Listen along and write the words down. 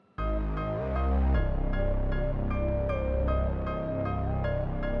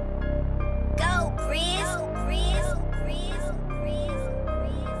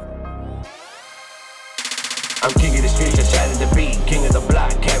shatter the beat. King of the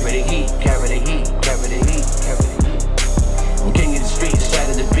block, carry the heat, carry the heat, carry the heat, carry the heat. I'm king of the streets,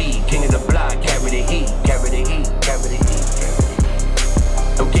 shatter the beat. King of the block, carry the heat, carry the heat, carry the heat, carry the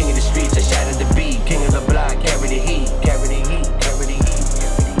heat. I'm king of the streets, I shatter the beat. King of the block, carry the heat, carry the heat, carry the heat,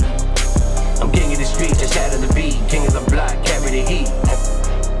 carry the heat. I'm king of the streets, I shatter the beat. King of the block, carry the heat.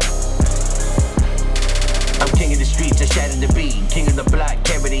 I'm king of the streets, I shatter the beat. King of the block,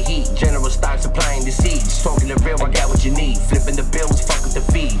 carry the heat. General stock supplying the seeds. Talking the real, I got what you need. Flipping the bills, fuck with the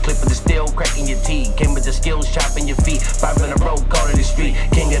feed. Clipping the steel, cracking your teeth. Came with the skills, chopping your feet. 5 in a row, call it the street.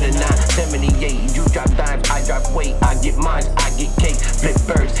 King of the 978. You drop dimes, I drop weight. I get mines, I get cake. Flip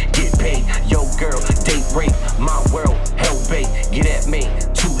birds, get paid. Yo girl, date rape. My world, hell bait. Get at me,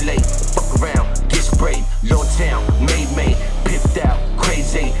 too late. Fuck around, get sprayed. Low town, made, pipped out,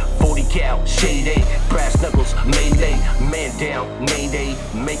 crazy. 40 cal, shade, brass knuckles, melee. Man down, mayday,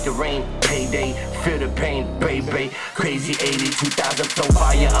 make it rain, payday. Feel the pain, baby. Crazy 80, 2000 flow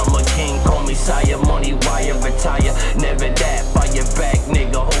fire. I'm a king, call me sire. Money wire, retire. Never that, fire back,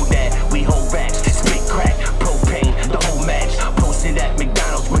 nigga, hold that. We hold racks, spit crack, propane, the whole match. Posted at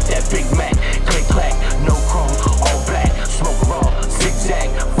McDonald's with that Big Mac. Click clack, no chrome, all black. Smoke raw, zigzag,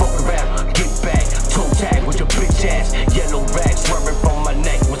 fuck around, get back. Toe tag with your bitch ass. Yellow rag swerving from my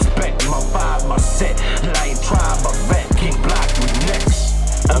neck. Respect my vibe, my set. Lion tribe, my rap, king block with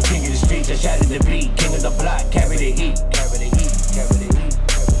next. I'm king of the streets, I shatter the beat. King of the block, carry the heat, carry the heat, carry the heat,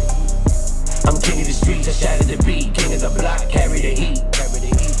 carry the heat. I'm king of the streets, I shatter the beat. King of the block, carry the heat, carry the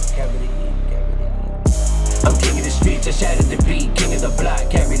heat, carry the heat, carry the heat. I'm king of the streets, I shatter the beat. King of the block,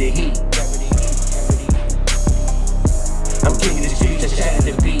 carry the heat, carry the heat, carry the heat. I'm king of the streets, I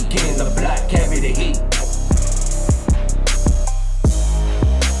shatter the beat.